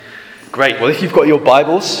Great. Well, if you've got your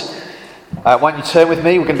Bibles, why don't you turn with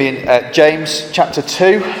me? We're going to be in James chapter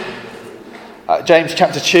 2. James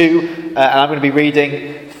chapter 2, and I'm going to be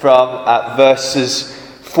reading from verses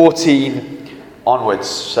 14 onwards.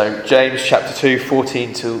 So James chapter 2,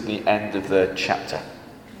 14 till the end of the chapter.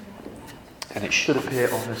 And it should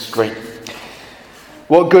appear on the screen.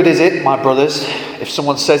 What good is it, my brothers, if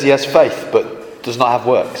someone says he has faith but does not have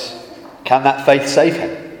works? Can that faith save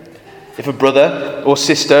him? If a brother or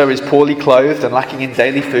sister is poorly clothed and lacking in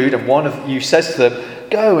daily food, and one of you says to them,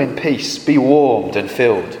 "Go in peace, be warmed and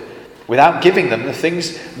filled," without giving them the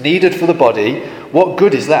things needed for the body, what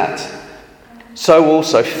good is that? So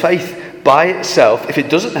also faith by itself, if it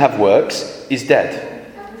doesn't have works, is dead.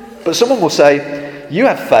 But someone will say, "You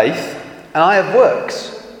have faith, and I have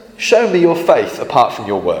works. Show me your faith apart from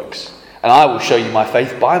your works, and I will show you my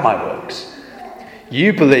faith by my works.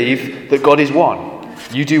 You believe that God is one.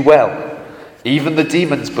 You do well. Even the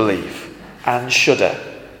demons believe and shudder.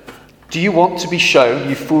 Do you want to be shown,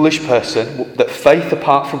 you foolish person, that faith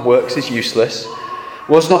apart from works is useless?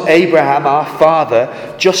 Was not Abraham, our father,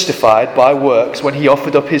 justified by works when he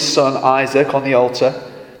offered up his son Isaac on the altar?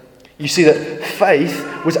 You see that faith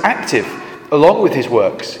was active along with his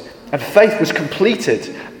works, and faith was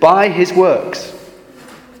completed by his works.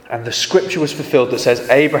 And the scripture was fulfilled that says,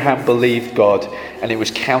 Abraham believed God, and it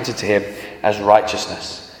was counted to him as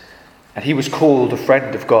righteousness. And he was called a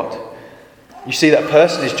friend of God. You see that a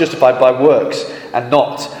person is justified by works and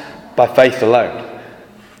not by faith alone.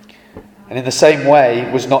 And in the same way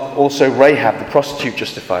was not also Rahab the prostitute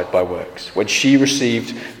justified by works, when she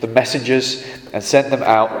received the messengers and sent them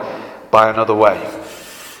out by another way.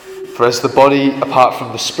 For as the body apart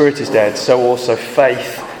from the spirit is dead, so also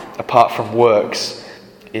faith apart from works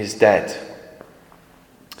is dead.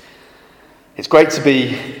 It's great to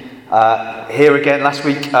be here again. Last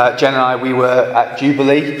week, Jen and I, we were at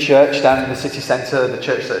Jubilee Church down in the city centre, the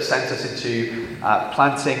church that sent us into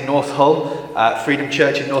planting North Hull, Freedom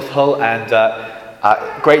Church in North Hull, and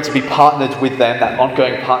great to be partnered with them. That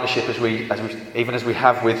ongoing partnership, as we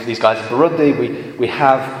have with these guys in Burundi, we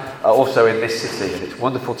have also in this city, and it's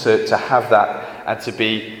wonderful to have that and to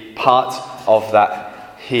be part of that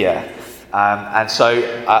here. And so,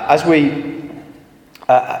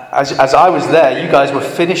 as I was there, you guys were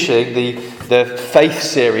finishing the faith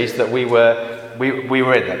series that we were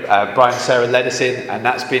in. Brian and Sarah led us in, and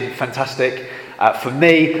that's been fantastic. For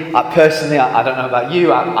me, personally, I don't know about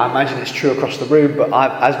you. I imagine it's true across the room. But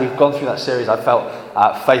as we've gone through that series, I felt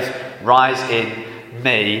faith rise in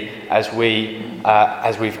me as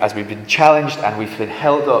we've been challenged and we've been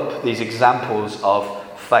held up these examples of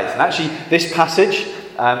faith. And actually, this passage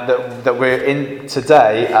that we're in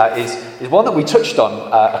today is one that we touched on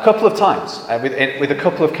a couple of times with a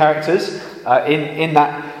couple of characters in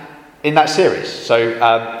that series. So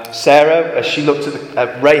Sarah, as she looked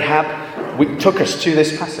at Rahab, took us to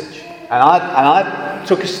this passage, and I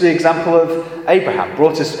took us to the example of Abraham,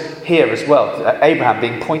 brought us here as well. Abraham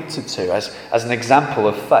being pointed to as an example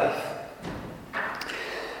of faith.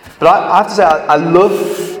 But I have to say, I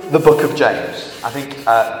love the book of James. I think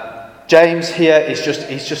James here he's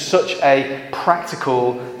just such a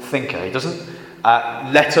practical thinker. He doesn't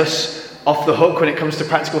let us off the hook when it comes to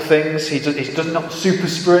practical things. He's not super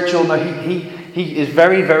spiritual. No, he is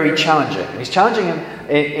very, very challenging. And he's challenging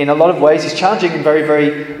in a lot of ways. He's challenging and very,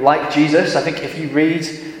 very like Jesus. I think if you read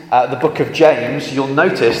the book of James, you'll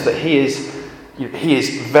notice that he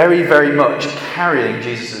is very, very much carrying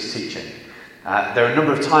Jesus' teaching. There are a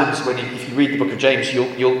number of times if you read the book of James,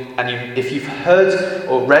 if you've heard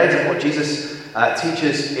or read what Jesus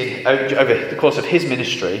teaches over the course of his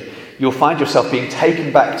ministry, you'll find yourself being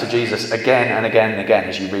taken back to Jesus again and again and again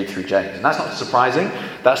as you read through James. And that's not surprising.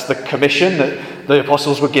 That's the commission that the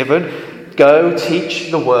apostles were given. Go teach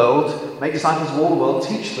the world, make disciples of all the world,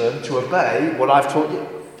 teach them to obey what I've taught you.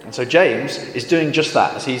 And so James is doing just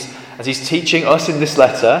that. As he's teaching us in this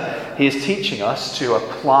letter, he is teaching us to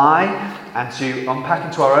apply and to unpack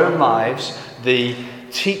into our own lives the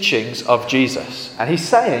teachings of Jesus. And he's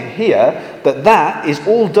saying here that is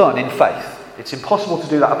all done in faith. It's impossible to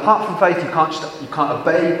do that. Apart from faith, you can't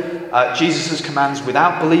obey Jesus' commands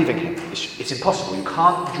without believing him. It's impossible. You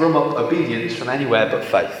can't drum up obedience from anywhere but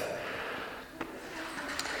faith.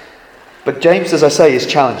 But James, as I say, is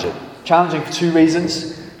challenging. Challenging for two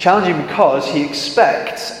reasons. Challenging because he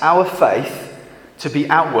expects our faith to be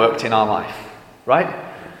outworked in our life. Right?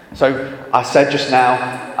 So I said just now,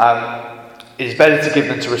 it is better to give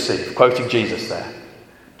than to receive, quoting Jesus there.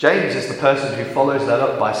 James is the person who follows that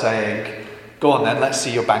up by saying, go on then, let's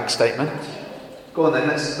see your bank statement. Go on then,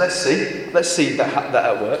 let's see that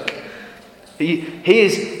at work.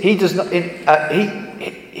 He does not.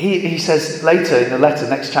 he says later in the letter,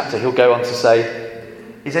 next chapter, he'll go on to say,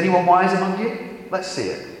 is anyone wise among you? Let's see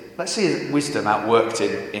it. Let's see his wisdom outworked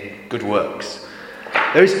in good works.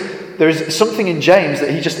 There is something in James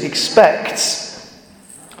that he just expects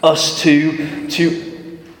us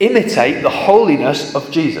to imitate the holiness of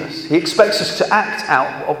Jesus. He expects us to act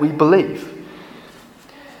out what we believe.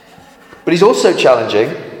 But he's also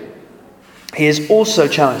challenging. He is also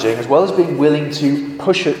challenging, as well as being willing to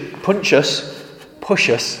push us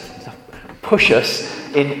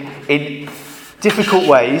in difficult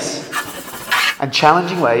ways and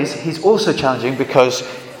challenging ways. He's also challenging because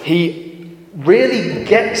he really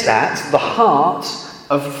gets at the heart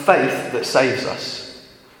of faith that saves us.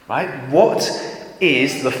 Right? What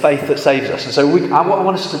is the faith that saves us? And so what I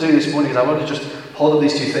want us to do this morning is I want to just hold up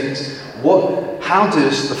these two things. How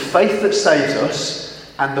does the faith that saves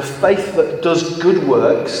us and the faith that does good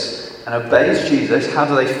works and obeys Jesus, how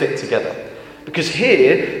do they fit together? Because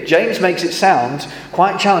here, James makes it sound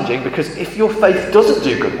quite challenging, because if your faith doesn't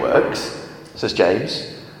do good works, says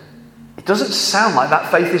James, it doesn't sound like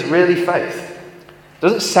that faith is really faith. It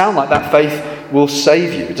doesn't sound like that faith will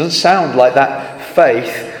save you. It doesn't sound like that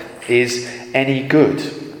faith is any good.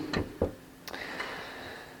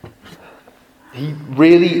 He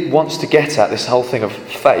really wants to get at this whole thing of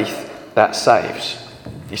faith that saves.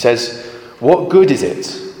 He says, what good is it?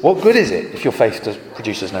 What good is it if your faith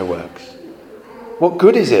produces no works? What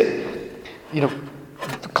good is it?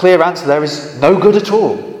 The clear answer there is no good at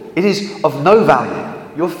all. It is of no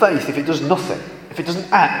value. Your faith, if it does nothing, if it doesn't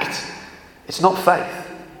act, it's not faith.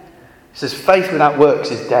 He says faith without works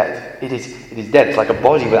is dead. It is dead. It's like a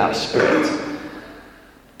body without a spirit.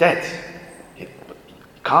 Dead. It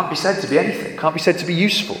can't be said to be anything. It can't be said to be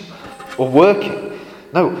useful or working.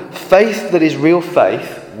 No, faith that is real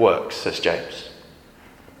faith works, says James.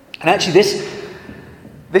 And actually this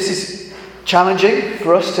is challenging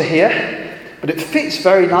for us to hear, but it fits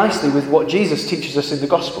very nicely with what Jesus teaches us in the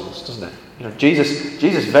Gospels, doesn't it?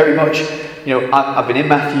 Jesus very much, I've been in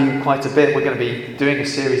Matthew quite a bit. We're going to be doing a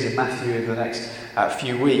series in Matthew in the next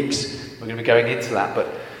few weeks. We're going to be going into that.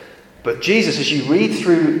 But Jesus, as you read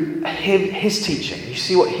through his teaching, you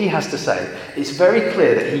see what he has to say. It's very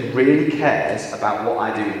clear that he really cares about what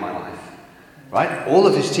I do in my life. Right? All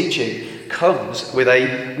of his teaching comes with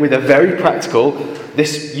a very practical,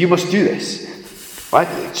 you must do this. Right?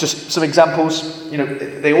 It's just some examples.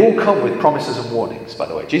 They all come with promises and warnings, by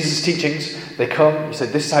the way. Jesus' teachings, they come, he said,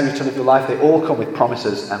 this is how you're to live your life. They all come with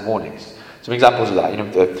promises and warnings. Some examples of that.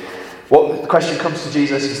 The question comes to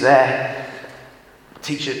Jesus, he's there,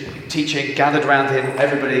 teaching, gathered around him,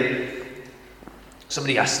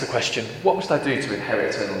 somebody asks the question, what must I do to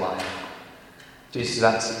inherit eternal life? Jesus'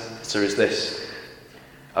 answer is this.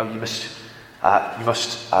 He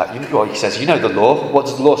says, you know the law. What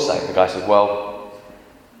does the law say? The guy says, well,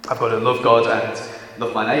 I've got to love God and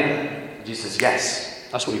love my neighbour. And Jesus says, yes,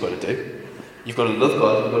 that's what you've got to do. You've got to love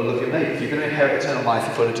God, you've got to love your neighbour. If you're going to inherit eternal life,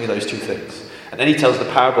 you've got to do those two things. And then he tells the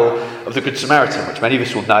parable of the Good Samaritan, which many of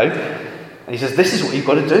us will know. And he says, this is what you've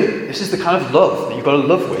got to do. This is the kind of love that you've got to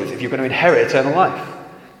love with if you're going to inherit eternal life.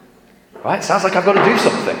 Right? Sounds like I've got to do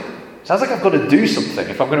something. Sounds like I've got to do something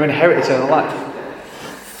if I'm going to inherit eternal life.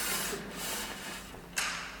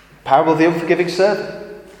 Parable of the unforgiving servant.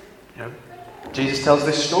 Jesus tells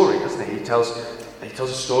this story, doesn't he? He tells a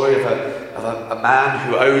story of a man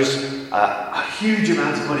who owes a huge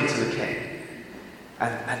amount of money to the king.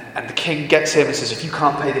 And the king gets him and says, if you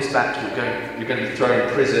can't pay this back, you're going to be thrown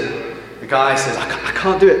in prison. The guy says, I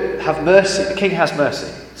can't do it. Have mercy. The king has mercy.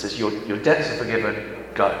 He says, your debts are forgiven.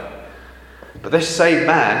 Go. But this same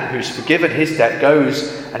man who's forgiven his debt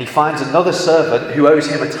goes and he finds another servant who owes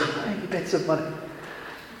him a tiny bit of money.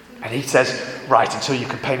 And he says, right, until you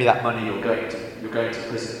can pay me that money, you're going to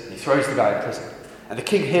prison. And he throws the guy in prison. And the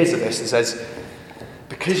king hears of this and says,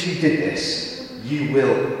 because you did this, you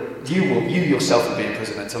yourself will be in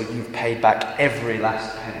prison until you've paid back every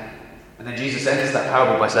last penny. And then Jesus ends that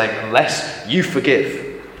parable by saying, unless you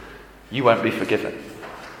forgive, you won't be forgiven.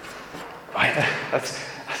 Right? That's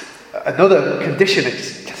another condition. It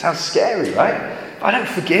sounds scary, right? If I don't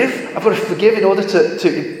forgive, I've got to forgive in order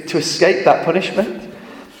to escape that punishment.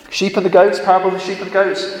 Sheep and the goats, parable of the sheep and the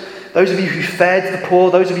goats. Those of you who fed the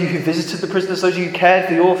poor, those of you who visited the prisoners, those of you who cared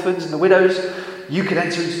for the orphans and the widows, you can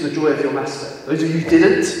enter into the joy of your master. Those of you who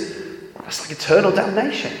didn't, that's like eternal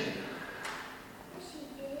damnation.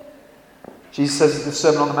 Jesus says in the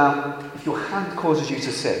Sermon on the Mount, if your hand causes you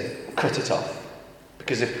to sin, cut it off.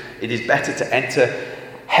 Because if it is better to enter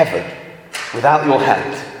heaven without your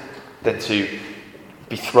hand than to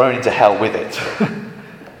be thrown into hell with it.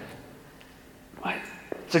 Right?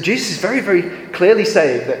 So Jesus is very, very clearly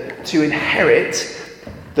saying that to inherit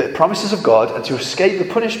the promises of God and to escape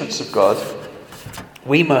the punishments of God,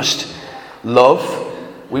 we must love,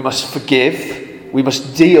 we must forgive, we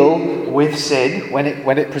must deal with sin when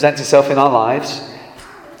it presents itself in our lives.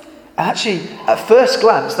 And actually, at first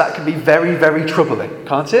glance, that can be very, very troubling,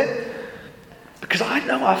 can't it? Because I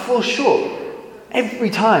know I fall short every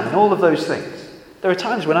time in all of those things. There are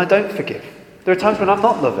times when I don't forgive. There are times when I'm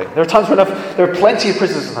not loving. There are times when there are plenty of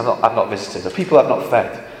prisoners I've not visited, or people I've not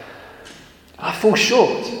fed. I fall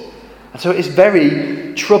short. And so it is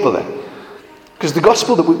very troubling. Because the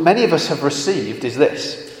gospel that many of us have received is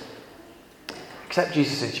this. Accept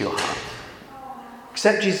Jesus into your heart.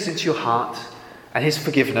 Accept Jesus into your heart and his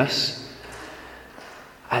forgiveness,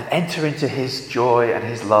 and enter into his joy and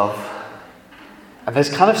his love. And there's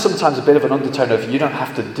kind of sometimes a bit of an undertone of you don't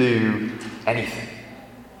have to do anything.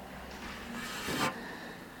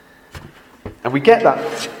 And we get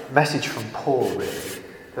that message from Paul, really.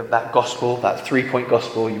 That gospel, that 3-point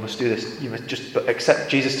gospel, you must do this, you must just accept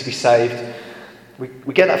Jesus to be saved.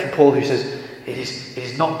 We get that from Paul, who says, it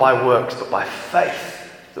is not by works, but by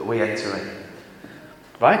faith that we enter in.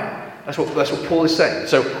 Right? That's what Paul is saying.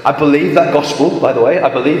 So I believe that gospel, by the way.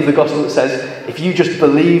 I believe the gospel that says, if you just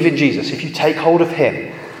believe in Jesus, if you take hold of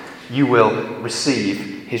him, you will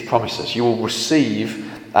receive his promises. You will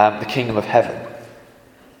receive the kingdom of heaven.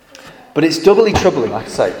 But it's doubly troubling, like I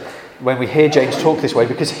say, when we hear James talk this way,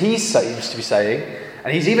 because he seems to be saying,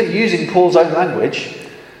 and he's even using Paul's own language,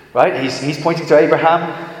 right? He's pointing to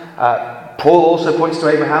Abraham. Paul also points to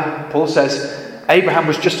Abraham. Paul says, Abraham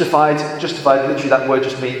was justified. Justified, literally, that word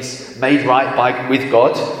just means made right with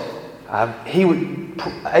God.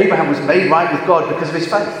 Abraham was made right with God because of his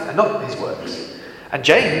faith and not his works. And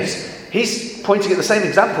James, he's pointing at the same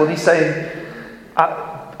example, and he's saying,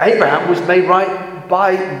 Abraham was made right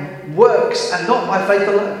by works and not by faith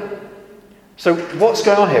alone. So what's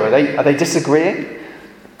going on here? Are they disagreeing?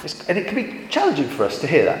 And it can be challenging for us to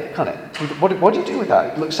hear that, can't it? What do you do with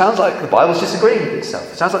that? It sounds like the Bible's disagreeing with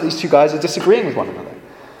itself. It sounds like these two guys are disagreeing with one another.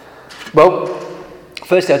 Well,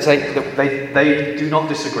 firstly, I'd say that they do not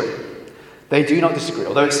disagree. They do not disagree.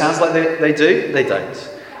 Although it sounds like they do, they don't.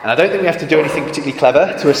 And I don't think we have to do anything particularly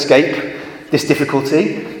clever to escape this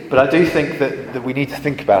difficulty, but I do think that we need to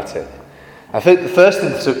think about it. I think the first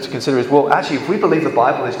thing to consider is, well, actually, if we believe the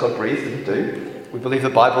Bible is God-breathed, and we do, we believe the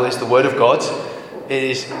Bible is the Word of God, it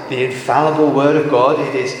is the infallible Word of God,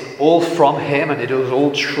 it is all from him, and it is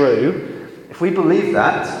all true. If we believe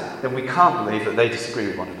that, then we can't believe that they disagree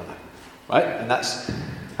with one another, right? And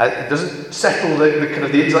it doesn't settle the kind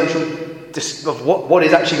of the intellectual of what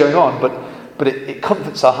is actually going on, but it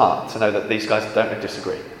comforts our heart to know that these guys don't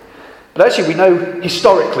disagree. But actually, we know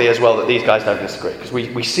historically as well that these guys don't disagree, because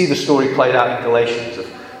we see the story played out in Galatians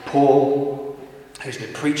of Paul, who's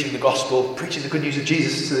been preaching the gospel, preaching the good news of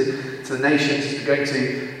Jesus to the nations. He's been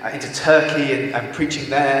going into Turkey and preaching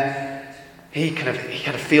there. He kind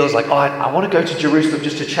of feels like, I want to go to Jerusalem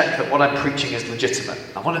just to check that what I'm preaching is legitimate.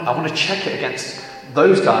 I want to check it against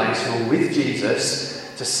those guys who are with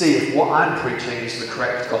Jesus to see if what I'm preaching is the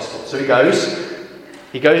correct gospel. So he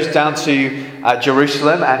goes down to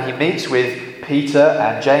Jerusalem, and he meets with Peter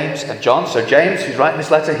and James and John. So James, who's writing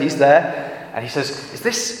this letter, he's there, and he says,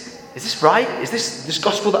 Is this right? Is this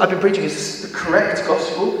gospel that I've been preaching, is this the correct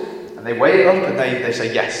gospel? And they weigh it up and they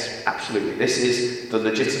say, yes, absolutely. This is the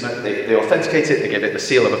legitimate. They authenticate it, they give it the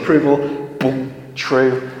seal of approval. Boom,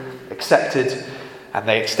 true, accepted. And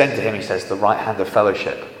they extend to him, he says, the right hand of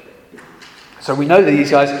fellowship. So we know that these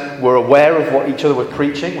guys were aware of what each other were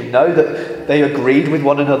preaching. We know that they agreed with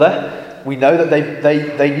one another. We know that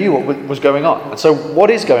they knew what was going on. And so what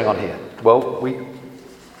is going on here? Well, we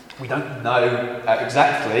don't know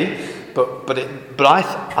exactly, but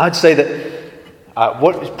I'd say that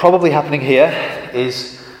what is probably happening here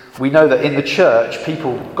is we know that in the church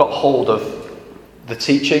people got hold of the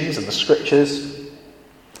teachings and the scriptures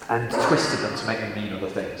and twisted them to make them mean other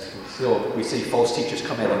things. We see false teachers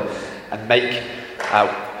come in and make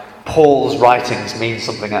Paul's writings mean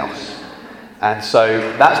something else. And so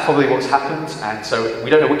that's probably what's happened. And so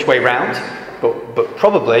we don't know which way round, but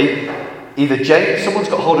probably either someone's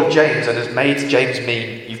got hold of James and has made James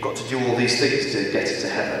mean you've got to do all these things to get into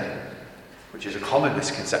heaven, which is a common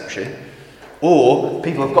misconception. Or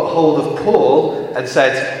people have got hold of Paul and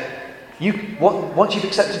said, once you've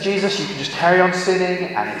accepted Jesus, you can just carry on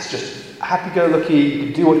sinning, and it's just happy-go-lucky, you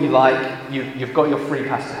can do what you like, you've got your free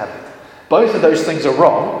pass to heaven. Both of those things are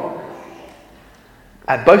wrong,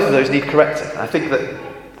 and both of those need correcting. And I think that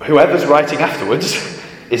whoever's writing afterwards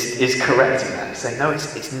is correcting that. He's saying, no,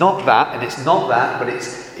 it's not that, and it's not that, but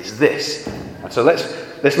it's this. And so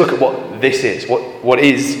let's look at what this is. What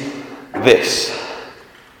is this?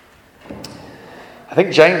 I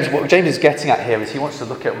think what James is getting at here is he wants to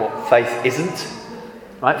look at what faith isn't.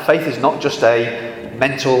 Right? Faith is not just a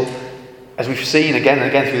mental, as we've seen again and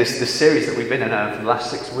again through this series that we've been in for the last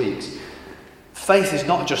 6 weeks. Faith is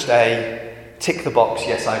not just a tick the box,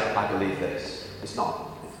 yes, I believe this. It's not.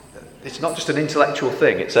 It's not just an intellectual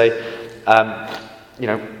thing. It's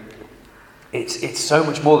it's so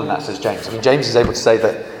much more than that, says James. I mean, James is able to say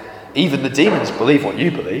that even the demons believe what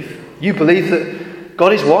you believe. You believe that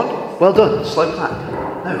God is one? Well done, slow clap.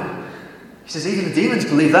 No. He says even the demons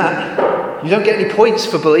believe that. You don't get any points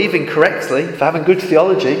for believing correctly, for having good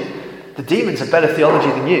theology. The demons have better theology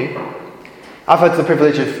than you. I've had the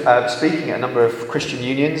privilege of speaking at a number of Christian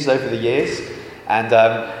unions over the years. And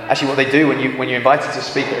actually what they do when you're invited to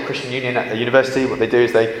speak at a Christian union at a university, what they do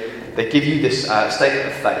is they give you this statement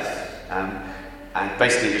of faith. And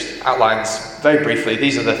basically just outlines very briefly,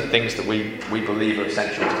 these are the things that we believe are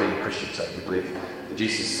essential to being a Christian. So we believe that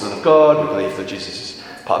Jesus is the Son of God, we believe that Jesus is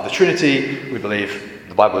part of the Trinity, we believe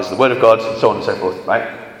the Bible is the Word of God, and so on and so forth, right?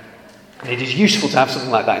 And it is useful to have something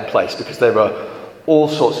like that in place because there are all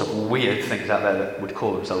sorts of weird things out there that would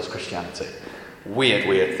call themselves Christianity.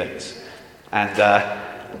 Weird things. And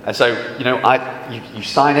so, you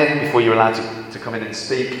sign it before you're allowed to come in and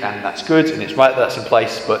speak, and that's good, and it's right that that's in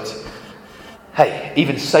place, but hey,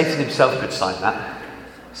 even Satan himself could sign that.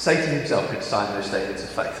 Satan himself could sign those statements of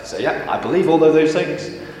faith and say, yeah, I believe all of those things.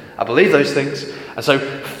 I believe those things. And so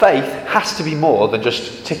faith has to be more than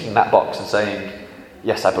just ticking that box and saying,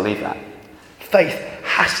 yes, I believe that. Faith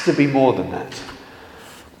has to be more than that.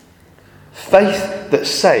 Faith that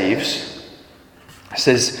saves,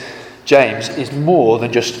 says James, is more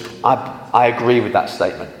than just, I agree with that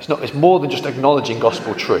statement. It's more than just acknowledging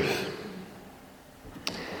gospel truth.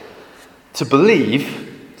 To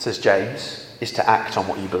believe, says James, is to act on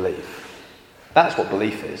what you believe. That's what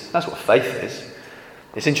belief is. That's what faith is.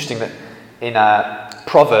 It's interesting that in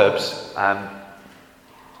Proverbs,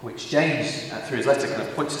 which James, through his letter, kind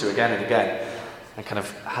of points to again and again, and kind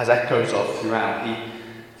of has echoes of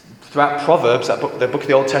throughout Proverbs, the book of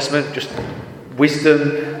the Old Testament, just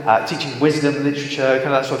wisdom, teaching wisdom, literature,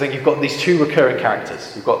 kind of that sort of thing. You've got these two recurring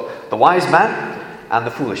characters. You've got the wise man and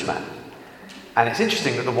the foolish man. And it's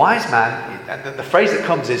interesting that the wise man, the phrase that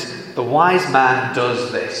comes is, the wise man does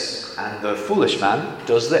this, and the foolish man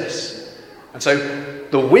does this. And so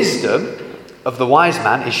the wisdom of the wise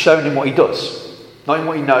man is shown in what he does. Not in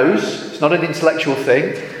what he knows. It's not an intellectual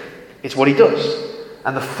thing. It's what he does.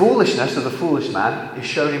 And the foolishness of the foolish man is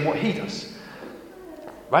shown in what he does.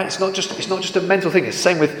 Right? It's not just a mental thing. It's the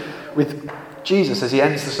same with Jesus as he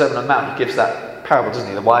ends the Sermon on the Mount. He gives that parable, doesn't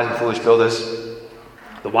he? The wise and foolish builders.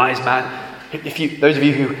 The wise man. Those of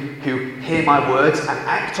you who hear my words and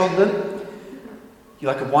act on them,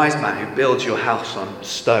 you're like a wise man who builds your house on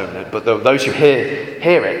stone. But those who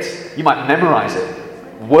hear it, you might memorize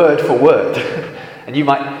it word for word, and you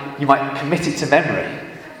might commit it to memory.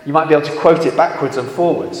 You might be able to quote it backwards and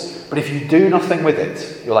forwards. But if you do nothing with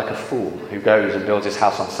it, you're like a fool who goes and builds his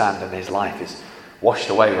house on sand and his life is washed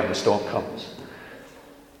away when the storm comes.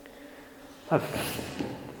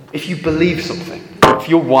 If you believe something, if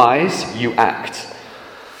you're wise, you act.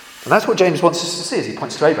 And that's what James wants us to see as he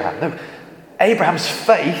points to Abraham. No, Abraham's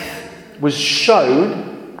faith was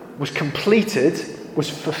shown, was completed, was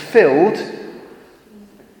fulfilled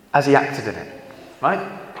as he acted in it. Right?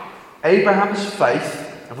 Abraham's faith,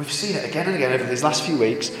 and we've seen it again and again over these last few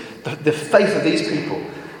weeks, the faith of these people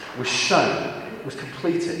was shown, was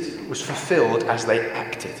completed, was fulfilled as they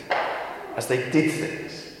acted, as they did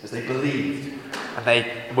things, as they believed, and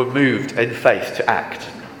they were moved in faith to act.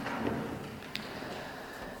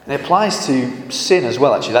 And it applies to sin as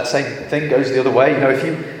well, actually. That same thing goes the other way.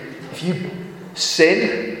 If you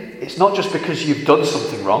sin, it's not just because you've done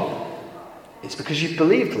something wrong, it's because you've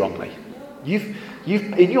believed wrongly. You've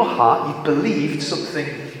in your heart, you've believed something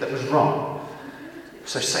that was wrong.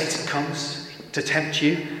 So Satan comes to tempt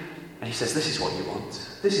you, and he says, this is what you want.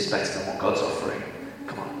 This is better than what God's offering.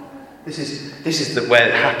 Come on. This is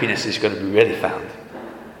where happiness is going to be really found.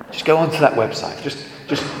 Just go onto that website.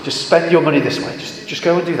 Just spend your money this way. Just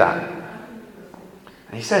go and do that.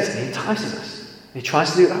 And he says, and he entices us. And he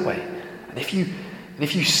tries to do it that way. And if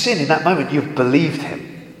you sin in that moment, you've believed him.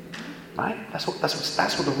 Right? That's what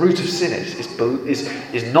the root of sin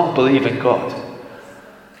is not believing God.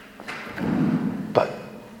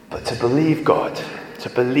 But to believe God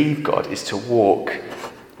is to walk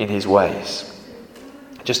in his ways.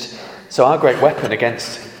 So our great weapon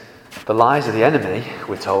against the lies of the enemy,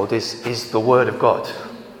 we're told, is the word of God.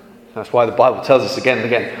 That's why the Bible tells us again and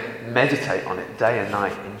again, meditate on it day and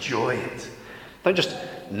night, enjoy it. Don't just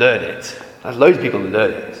learn it. Loads of people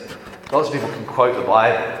learn it. Lots of people can quote the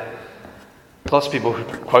Bible. Lots of people who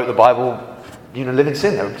quote the Bible, live in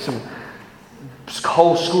sin. There are some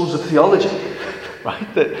whole schools of theology,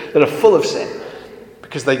 right, that are full of sin.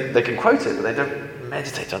 Because they can quote it, but they don't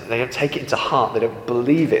meditate on it. They don't take it into heart. They don't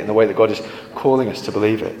believe it in the way that God is calling us to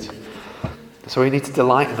believe it. So we need to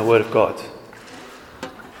delight in the Word of God.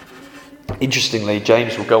 Interestingly,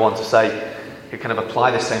 James will go on to say, he kind of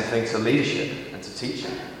apply the same thing to leadership and to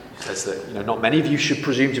teaching. He says that, not many of you should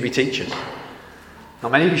presume to be teachers.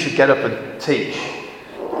 Not many of you should get up and teach.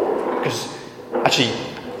 Because actually,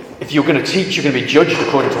 if you're going to teach, you're going to be judged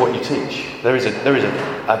according to what you teach. There's a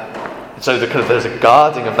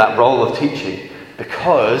guarding of that role of teaching,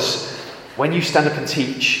 because when you stand up and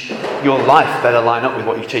teach, your life better line up with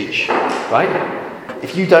what you teach, right?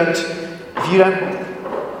 If you don't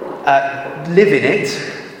live in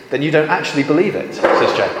it, then you don't actually believe it,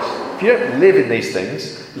 says James. If you don't live in these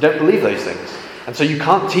things, you don't believe those things, and so you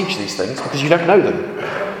can't teach these things because you don't know them,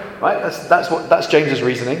 right? That's James's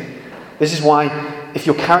reasoning. This is why, if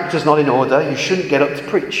your character's not in order, you shouldn't get up to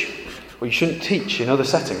preach. Or you shouldn't teach in other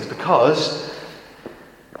settings, because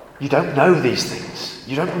you don't know these things.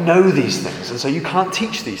 You don't know these things, and so you can't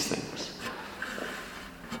teach these things.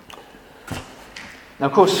 Now,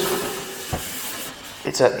 of course,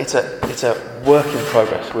 it's a work in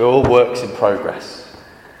progress. We're all works in progress.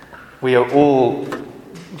 We are all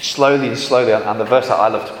slowly, and the verse that I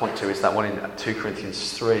love to point to is that one in 2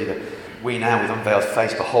 Corinthians 3, that we now, with unveiled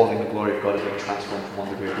face, beholding the glory of God, are being transformed from one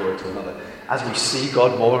degree of glory to another. As we see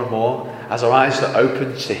God more and more, as our eyes are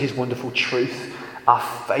opened to His wonderful truth, our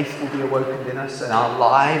faith will be awakened in us, and our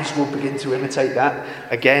lives will begin to imitate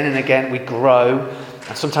that. Again and again we grow,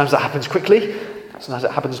 and sometimes that happens quickly, sometimes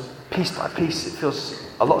it happens piece by piece. It feels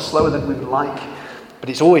a lot slower than we would like, but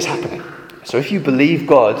it's always happening. So if you believe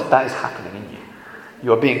God, that is happening in you.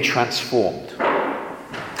 You are being transformed.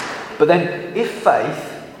 But then, if faith,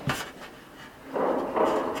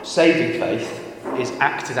 saving faith, is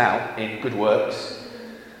acted out in good works,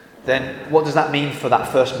 then what does that mean for that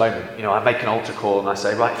first moment? I make an altar call and I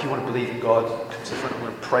say, right, if you want to believe in God, come to the front, I'm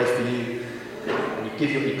going to pray for you. And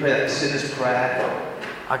you pray that sinner's prayer.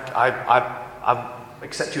 I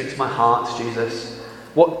accept you into my heart, Jesus.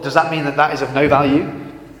 What does that mean? That is of no value?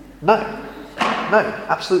 No,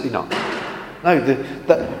 absolutely not. No,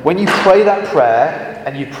 when you pray that prayer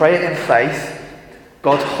and you pray it in faith,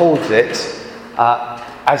 God holds it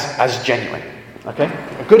as genuine. Okay?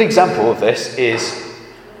 A good example of this is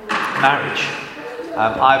marriage.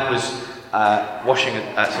 I was washing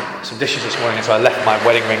some dishes this morning, and so I left my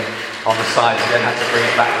wedding ring on the side and then had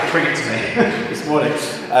to bring it to me this morning.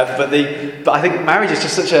 But I think marriage is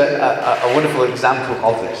just such a wonderful example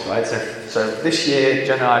of this, right? So this year,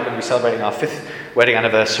 Jen and I are going to be celebrating our 5th wedding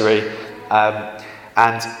anniversary,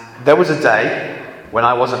 and there was a day when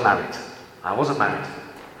I wasn't married.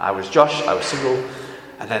 I was Josh, I was single,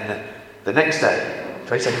 and then the next day,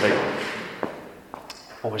 22nd April,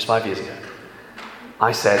 almost 5 years ago,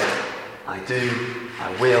 I said, I do,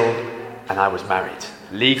 I will, and I was married.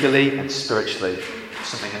 Legally and spiritually,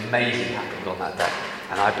 something amazing happened on that day,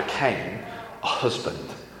 and I became a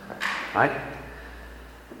husband. Right?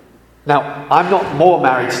 Now, I'm not more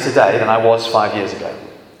married today than I was 5 years ago.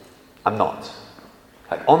 I'm not.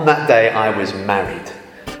 On that day, I was married.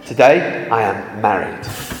 Today, I am married.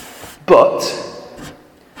 But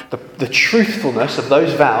the truthfulness of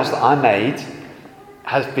those vows that I made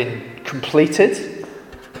has been completed,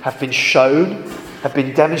 have been shown, have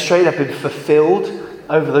been demonstrated, have been fulfilled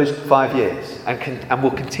over those 5 years, and will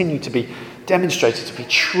continue to be demonstrated to be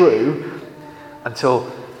true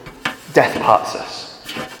until death parts us.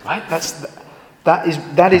 Right? That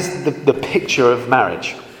is the picture of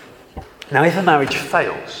marriage. Now, if a marriage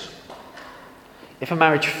fails, it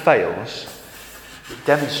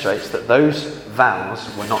demonstrates that those vows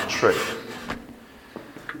were not true.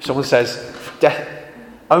 If someone says,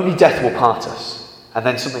 only death will part us, and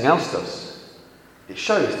then something else does, it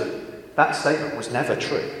shows that statement was never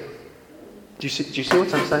true. Do you see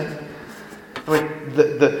what I'm saying? I mean,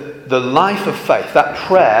 the life of faith, that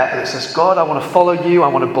prayer that says, God, I want to follow you, I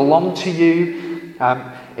want to belong to you.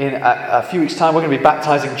 In a few weeks' time, we're going to be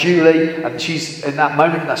baptising Julie, and she's in that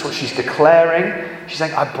moment. That's what she's declaring. She's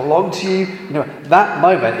saying, "I belong to you." That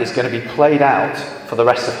moment is going to be played out for the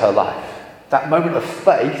rest of her life. That moment of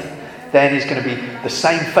faith then is going to be the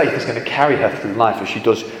same faith that's going to carry her through life as she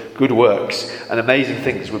does good works and amazing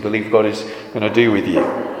things we believe God is going to do with you.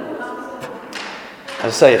 As I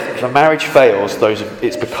say, if a marriage fails,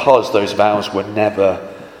 it's because those vows were never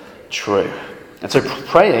true. And so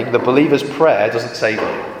praying, the believer's prayer, doesn't save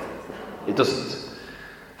you. It doesn't.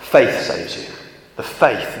 Faith saves you. The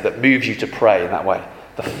faith that moves you to pray in that way.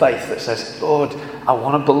 The faith that says, Lord, I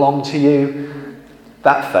want to belong to you.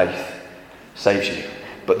 That faith saves you.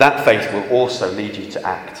 But that faith will also lead you to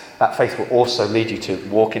act. That faith will also lead you to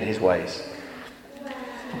walk in his ways.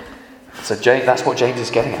 So that's what James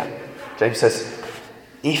is getting at. James says,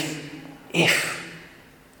 if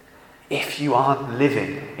you aren't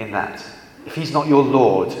living in that, if he's not your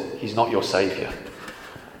Lord, he's not your Saviour.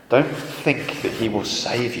 Don't think that he will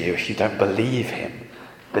save you if you don't believe him.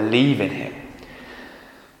 Believe in him.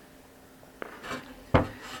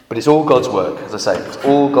 But it's all God's work, as I say. It's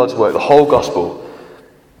all God's work. The whole gospel.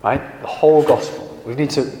 Right? The whole gospel. We need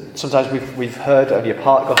to, sometimes we've heard only a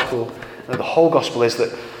part gospel. No, the whole gospel is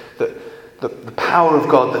that the power of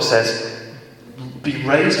God that says, be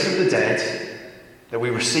raised from the dead, that we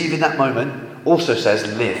receive in that moment, also says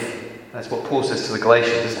live. That's what Paul says to the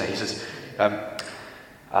Galatians, isn't it? He says,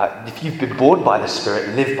 if you've been born by the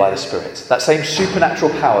Spirit, live by the Spirit. That same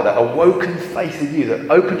supernatural power, that awoken faith in you, that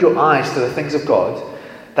opened your eyes to the things of God,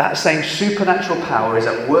 that same supernatural power is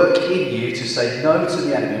at work in you to say no to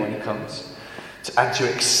the enemy when he comes, and to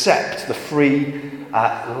accept the free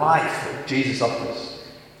life that Jesus offers.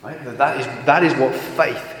 Right? That is what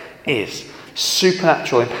faith is.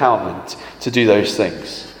 Supernatural empowerment to do those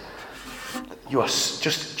things. You are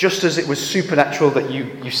just as it was supernatural that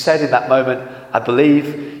you said in that moment, I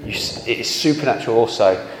believe, it is supernatural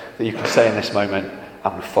also that you can say in this moment,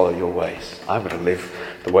 I'm going to follow your ways. I'm going to live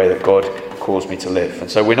the way that God calls me to live. And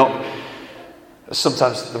so we're not,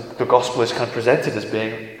 sometimes the gospel is kind of presented as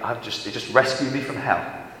being, it just rescued me from hell.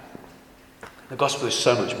 The gospel is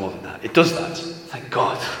so much more than that. It does that, thank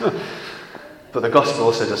God. But the gospel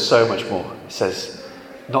also does so much more. It says,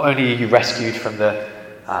 not only are you rescued from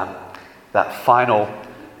that final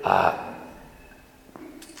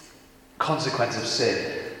consequence of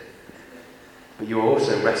sin, but you are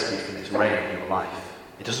also rescued from its reign in your life.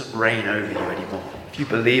 It doesn't reign over you anymore. If you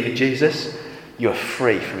believe in Jesus, you are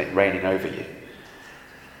free from it reigning over you.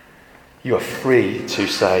 You are free to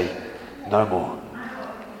say, no more.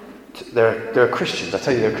 There are Christians, I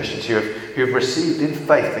tell you, there are Christians who have received in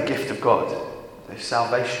faith the gift of God, their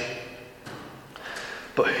salvation,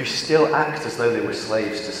 but who still act as though they were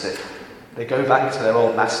slaves to sin. They go back to their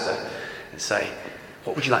old master and say,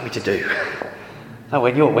 what would you like me to do? Now,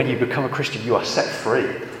 when you become a Christian, you are set free.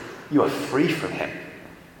 You are free from him.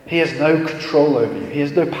 He has no control over you. He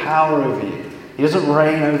has no power over you. He doesn't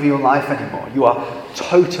reign over your life anymore. You are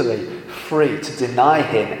totally free to deny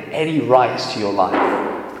him any rights to your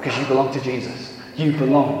life because you belong to Jesus. You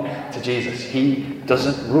belong to Jesus. He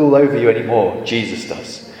doesn't rule over you anymore. Jesus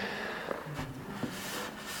does.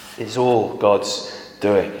 It's all God's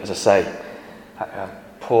doing. As I say,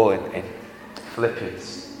 Paul in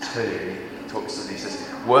Philippians 2 talks to us. He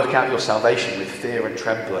says, work out your salvation with fear and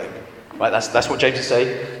trembling. Right, that's what James is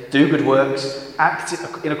saying. Do good works, act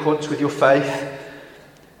in accordance with your faith.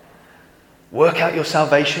 Work out your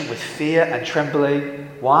salvation with fear and trembling.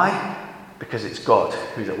 Why? Because it's God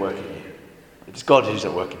who's at work in you. It's God who's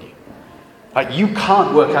at work in you. Right, you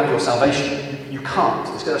can't work out your salvation. You can't.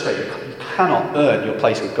 Let's get that straight. You cannot earn your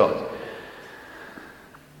place with God.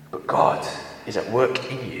 But God is at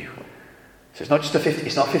work in you. So it's not just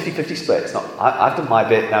it's not 50-50 split. It's not, I've done my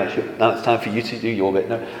bit, now it's time for you to do your bit.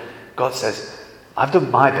 No. God says, I've done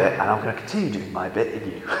my bit and I'm going to continue doing my bit in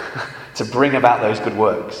you to bring about those good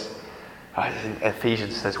works. Right?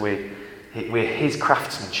 Ephesians says we're his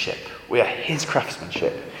craftsmanship. We are his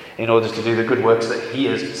craftsmanship in order to do the good works that he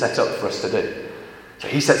has set up for us to do. So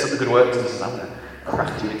he sets up the good works and says, I'm going to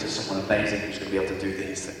craft you into someone amazing who's going to be able to do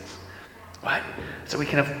these things. Right? So we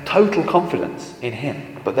can have total confidence in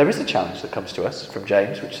him. But there is a challenge that comes to us from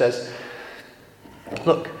James, which says,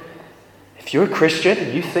 look, if you're a Christian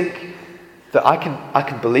and you think that I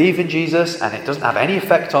can believe in Jesus and it doesn't have any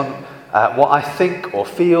effect on what I think or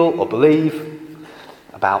feel or believe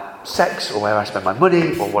about sex or where I spend my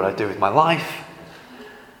money or what I do with my life,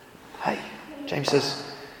 hey, James says,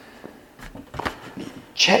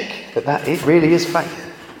 check that it really is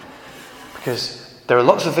faith. Because there are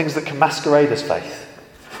lots of things that can masquerade as faith.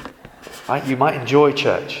 Right? You might enjoy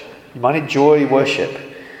church. You might enjoy worship.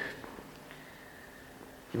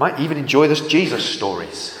 You might even enjoy those Jesus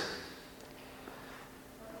stories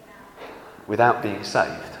without being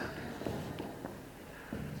saved.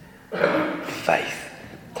 Faith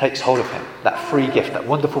takes hold of him, that free gift, that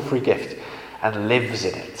wonderful free gift, and lives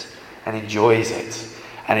in it and enjoys it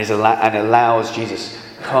and allows Jesus,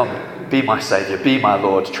 come, be my Saviour, be my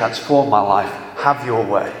Lord, transform my life, have your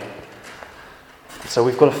way. So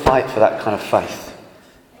we've got to fight for that kind of faith.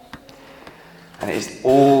 And it is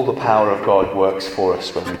all the power of God works for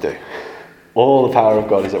us when we do. All the power of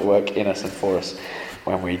God is at work in us and for us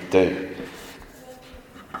when we do.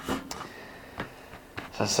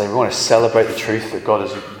 So As I say, we want to celebrate the truth that God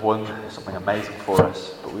has won something amazing for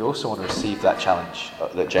us, but we also want to receive that challenge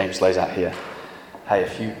that James lays out here. Hey,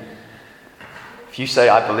 if you say,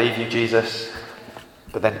 I believe you, Jesus,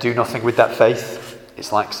 but then do nothing with that faith,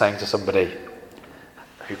 it's like saying to somebody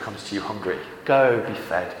who comes to you hungry, go, be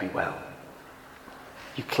fed, be well.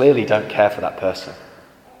 You clearly don't care for that person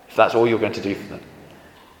if that's all you're going to do for them.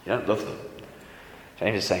 You don't love them.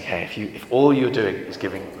 James is saying, hey, if all you're doing is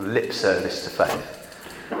giving lip service to faith,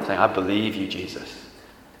 saying, I believe you, Jesus,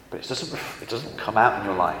 but it doesn't come out in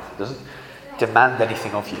your life, it doesn't demand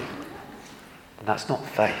anything of you, and that's not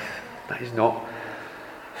faith. That is not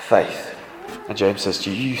faith. And James says,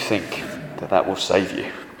 do you think that will save you?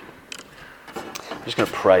 I'm just going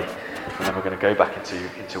to pray, and then we're going to go back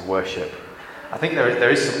into worship. I think there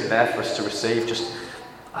is something there for us to receive,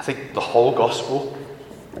 I think the whole gospel.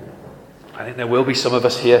 I think there will be some of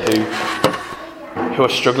us here who are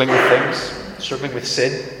struggling with things, struggling with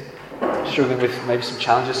sin, struggling with maybe some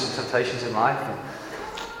challenges, some temptations in life.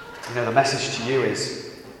 And, the message to you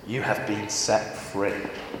is, you have been set free.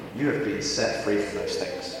 You have been set free from those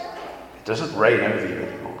things. It doesn't reign over you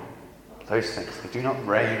anymore. Those things, they do not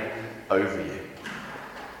reign over you.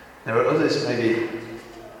 There are others maybe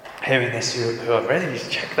hearing this who are ready to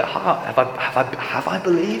check their heart. Have I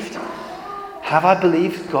believed? Have I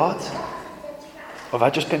believed God? Or have I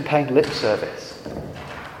just been paying lip service?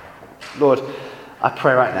 Lord, I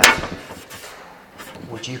pray right now,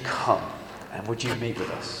 would you come and would you meet with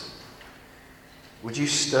us? Would you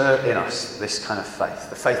stir in us this kind of faith,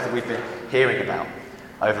 the faith that we've been hearing about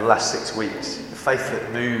over the last 6 weeks, the faith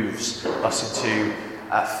that moves us into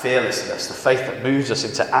fearlessness, the faith that moves us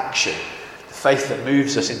into action, the faith that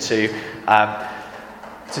moves us into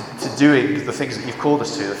to doing the things that you've called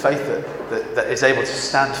us to, the faith that is able to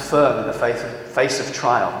stand firm in the face of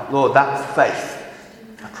trial. Lord, that faith,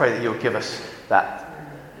 I pray that you'll give us that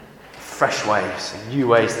fresh ways and new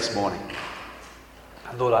ways this morning.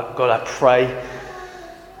 And Lord, God, I pray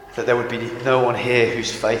that there would be no one here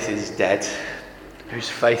whose faith is dead, whose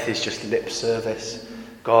faith is just lip service.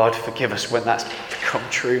 God, forgive us when that's become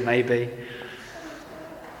true, maybe.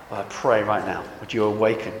 But I pray right now, would you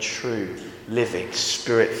awaken true, living,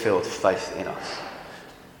 spirit-filled faith in us?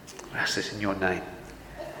 I ask this in your name.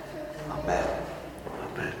 Amen.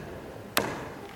 Amen.